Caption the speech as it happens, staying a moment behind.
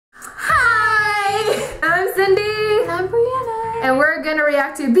I'm Cindy. I'm Brianna. And we're gonna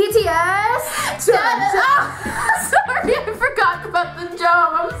react to BTS. Sorry, I forgot about the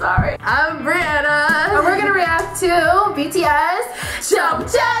jump. I'm sorry. I'm Brianna. And we're gonna react to BTS. Jump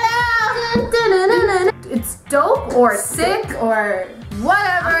Channel. It's dope or sick or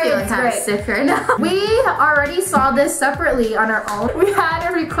whatever. I'm feeling it's kind of great. sick right now. We already saw this separately on our own. We had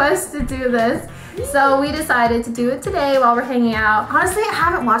a request to do this, so we decided to do it today while we're hanging out. Honestly, I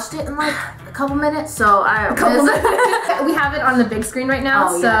haven't watched it in like a couple minutes, so We have it on the big screen right now,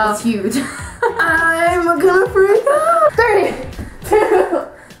 so yeah, it's huge. I'm gonna freak out. 3, 2,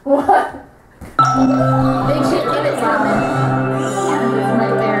 1. Big shit in it, Simon.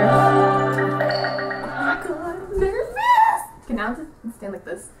 Right there. Now stand like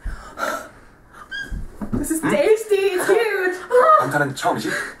this. This is tasty. It's huge. 방탄은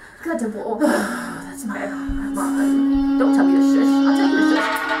처음이지? That's my. Don't tell me to shush. I'll tell you to shush.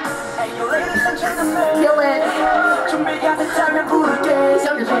 Kill it.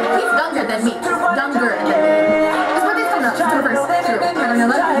 He's younger than me. Younger than me. His birthday's coming up. September 1st. True. I don't know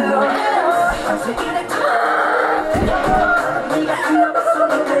that.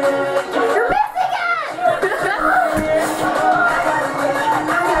 You're missing it!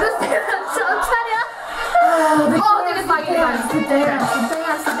 Oh, they just like it. Dance. Look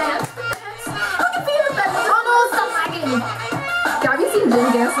at Felix. Oh no, stop lagging. Have you seen Jin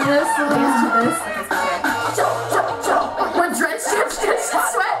dance in this? Dance to this? We're drenched,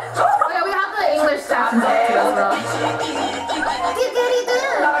 sweat. Oh yeah, we have the English captions up too as well.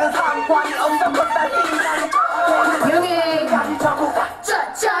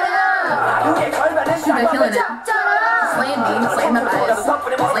 They're killing it. Slaying me, slaying my vibes,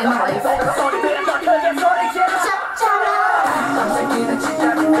 slaying my life. Oh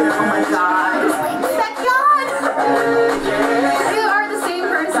my god. You are the same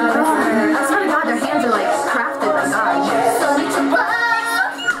person. I swear to god, their hands are like crafted by God.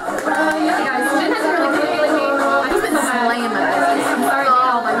 Hey guys, Jin hasn't really been like me. I've been slaying my vibes. I'm sorry.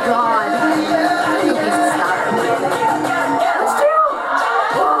 Oh my god. You piece of stuff. That's true.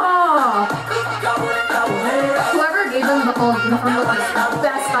 Whoever gave them the whole uniform look is the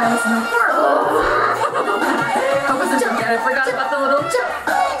best stylist in the world. How was the jump? I forgot about the little jump.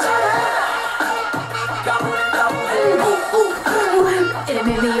 It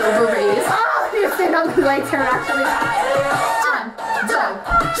made me overraise. Oh, you stand on the legs here actually.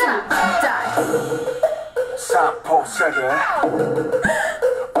 Jump, die.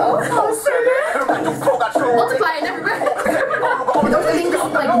 Multiply it everywhere. Those things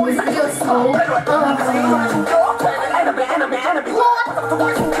like music video is so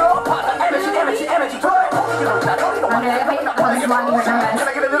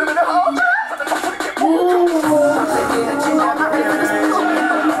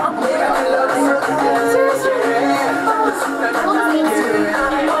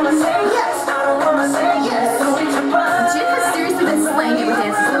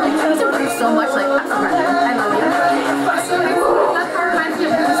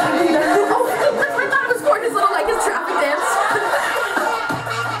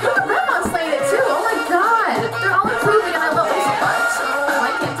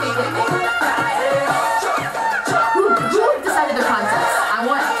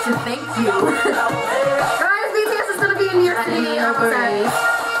Guys, BTS is gonna be in New York City. I'm upset.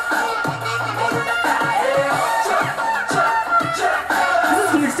 This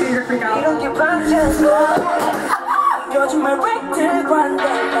is huge too, you're gonna freak out.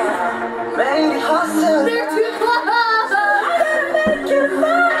 They're too close!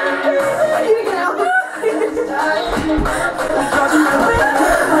 I need to get out.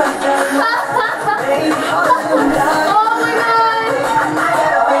 Oh my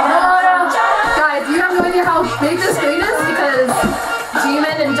god! Guys, you have no idea how big this screen is because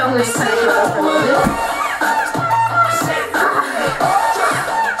Jimin and Jungkook just kind of showed up a little bit.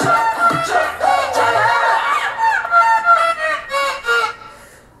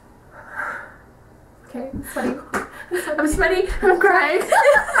 Okay, I'm sweaty. I'm sweaty. I'm crying.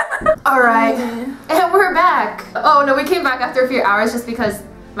 Alright, and we're back. Oh no, we came back after a few hours just because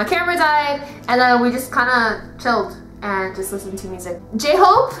my camera died, and then we just kind of chilled and just listened to music.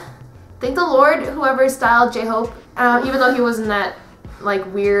 J-Hope, thank the Lord, whoever styled J-Hope, even though he was in that like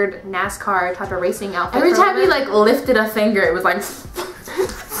weird NASCAR type of racing outfit. Every time he like lifted a finger, it was like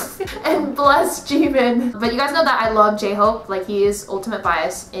and bless Jimin. But you guys know that I love J-Hope, like he is ultimate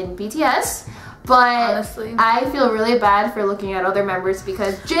bias in BTS. But honestly, I feel really bad for looking at other members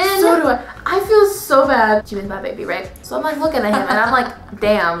because Jin. So do I. I feel so bad. Jimin's my baby, right? So I'm like looking at him and I'm like,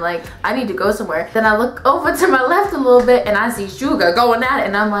 damn, like I need to go somewhere. Then I look over to my left a little bit and I see Suga going at it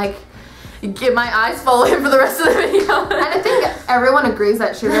and I'm like, get my eyes following for the rest of the video. And I think everyone agrees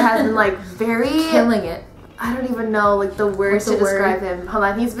that Sugar has been like very killing it. I don't even know like the words to describe him. Hold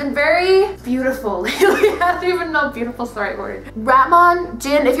on, he's been very beautiful lately. I don't even know if beautiful's the right word. Ratmon,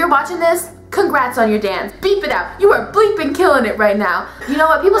 Jin, if you're watching this, congrats on your dance. Beep it out. You are bleeping killing it right now. You know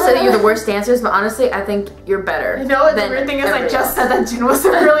what? People say that you're the worst dancers, but honestly, I think you're better. You know what the weird thing is? I just said that Jin was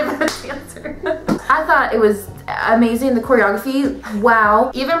a really bad dancer. I thought it was amazing, the choreography. Wow.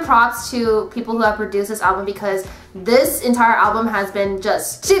 Even props to people who have produced this album because this entire album has been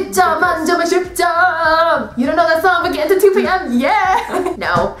just ship jump, ship jump. You don't know that song, but get to 2 p.m. Yeah.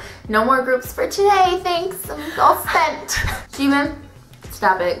 No more groups for today. Thanks. I'm all spent. Jimin,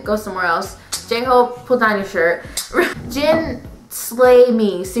 stop it. Go somewhere else. J-Hope, pull down your shirt. Jin, slay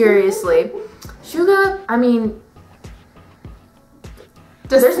me. Seriously. Suga, I mean,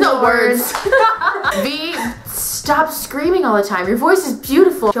 there's no words. V, stop screaming all the time. Your voice is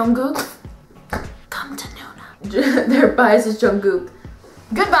beautiful. Jungkook, come to Nuna. Their bias is Jungkook.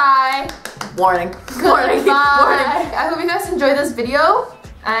 Goodbye. Warning. Warning. Warning. I hope you guys enjoyed this video.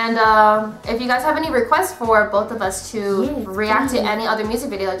 And if you guys have any requests for both of us to react to any other music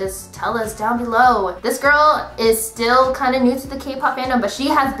video, just tell us down below. This girl is still kind of new to the K-pop fandom, but she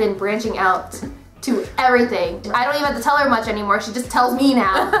has been branching out to everything. I don't even have to tell her much anymore. She just tells me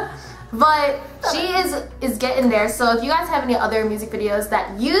now. But she is getting there. So if you guys have any other music videos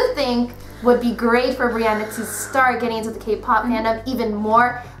that you think would be great for Brianna to start getting into the K-pop fandom even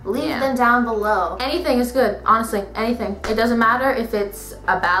more, leave them down below. Anything is good, honestly, anything. It doesn't matter if it's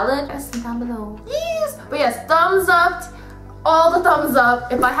a ballad, press them down below. Yes! But yes, thumbs up, all the thumbs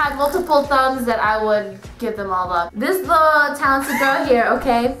up. If I had multiple thumbs, then I would give them all up. This little talented girl here,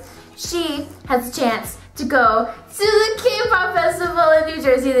 okay, she has a chance to go to the K-pop festival in New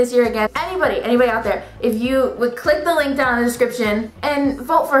Jersey this year again. Anybody out there, if you would click the link down in the description and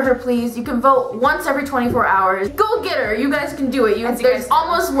vote for her, please. You can vote once every 24 hours. Go get her. You guys can do it. There's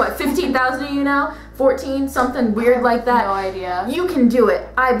almost, what, 15,000 of you now? 14? Something weird like that. No idea. You can do it.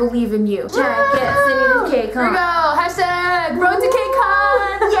 I believe in you. Check it. Sending to KCON. Here we go. Hashtag road to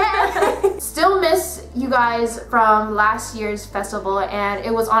KCON. Yeah. Still miss you guys from last year's festival, and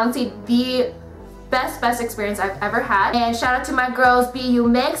it was honestly the best experience I've ever had. And shout out to my girls, BU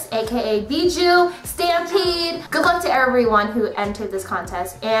Mix, aka Biju, Stampede. Good luck to everyone who entered this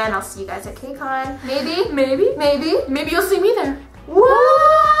contest, and I'll see you guys at KCON. Maybe you'll see me there. Woo!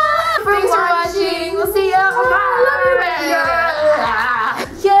 Thanks for watching. We'll see ya. Bye.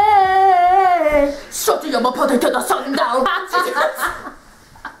 Yeah. Shut your mouth to the sundown.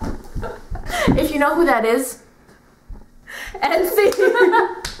 If you know who that is, and see.